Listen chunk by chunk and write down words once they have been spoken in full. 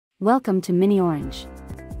Welcome to MiniOrange.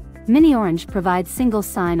 MiniOrange provides single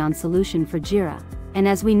sign-on solution for Jira, and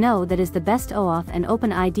as we know, that is the best OAuth and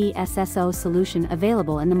OpenID SSO solution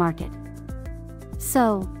available in the market.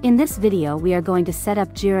 So, in this video we are going to set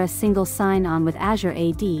up Jira Single Sign-on with Azure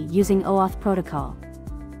AD using OAuth protocol.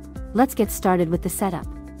 Let's get started with the setup.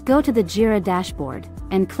 Go to the Jira dashboard,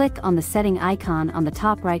 and click on the setting icon on the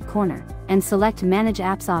top right corner, and select Manage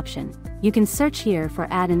Apps option. You can search here for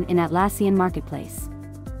add-in in Atlassian Marketplace.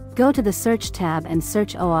 Go to the Search tab and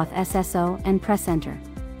search OAuth SSO and press Enter.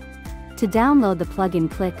 To download the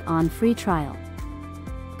plugin, click on Free Trial.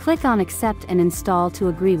 Click on Accept and Install to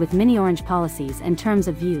agree with MiniOrange policies and terms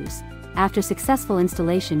of use. After successful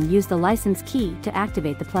installation, use the license key to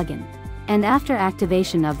activate the plugin. And after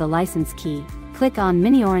activation of the license key, click on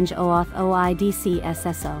MiniOrange OAuth OIDC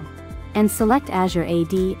SSO. And select Azure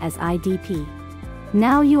AD as IDP.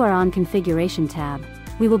 Now you are on Configuration tab.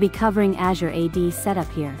 We will be covering Azure AD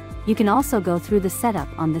setup here. You can also go through the setup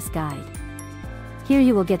on this guide. Here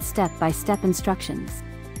you will get step-by-step instructions.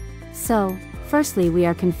 So, firstly we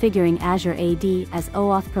are configuring Azure AD as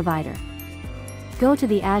OAuth provider. Go to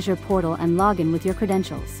the Azure portal and log in with your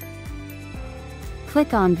credentials.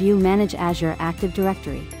 Click on View Manage Azure Active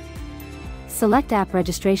Directory. Select App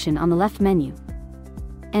Registration on the left menu.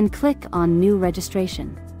 And click on New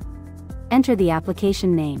Registration. Enter the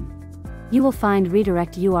application name. You will find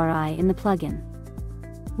redirect URI in the plugin,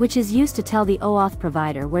 which is used to tell the OAuth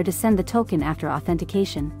provider where to send the token after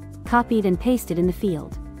authentication, copied and pasted in the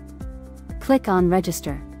field. Click on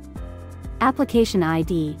Register. Application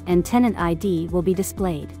ID and tenant ID will be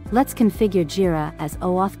displayed. Let's configure Jira as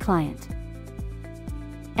OAuth client.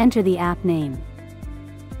 Enter the app name.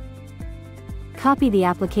 Copy the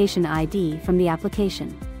application ID from the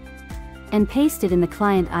application and paste it in the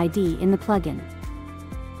client ID in the plugin.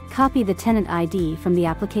 Copy the tenant ID from the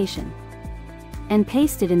application and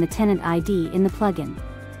paste it in the tenant ID in the plugin.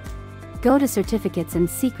 Go to Certificates and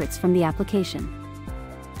Secrets from the application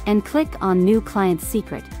and click on New Client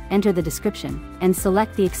Secret, enter the description, and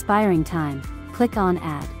select the expiring time. Click on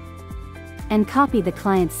Add and copy the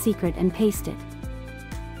client secret and paste it.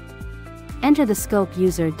 Enter the scope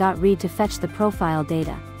user.read to fetch the profile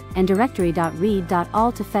data, and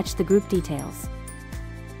directory.read.all to fetch the group details.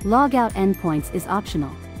 Logout endpoints is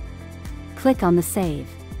optional. Click on the Save.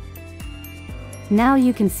 Now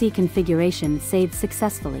you can see configuration saved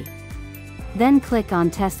successfully. Then click on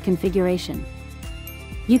Test Configuration.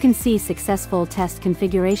 You can see successful test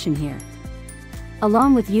configuration here,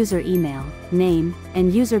 along with user email, name,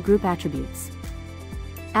 and user group attributes.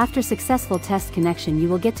 After successful test connection, you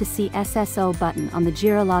will get to see SSO button on the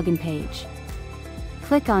Jira login page.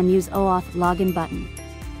 Click on Use OAuth Login button,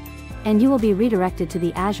 and you will be redirected to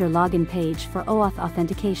the Azure login page for OAuth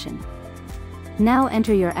authentication. Now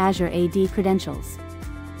enter your Azure AD credentials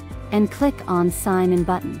and click on Sign In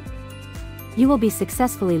button. You will be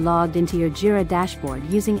successfully logged into your Jira dashboard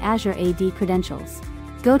using Azure AD credentials.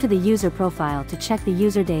 Go to the user profile to check the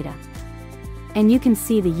user data, and you can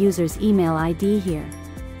see the user's email ID here.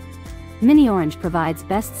 MiniOrange provides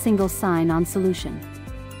best single sign-on solution.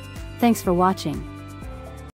 Thanks for watching.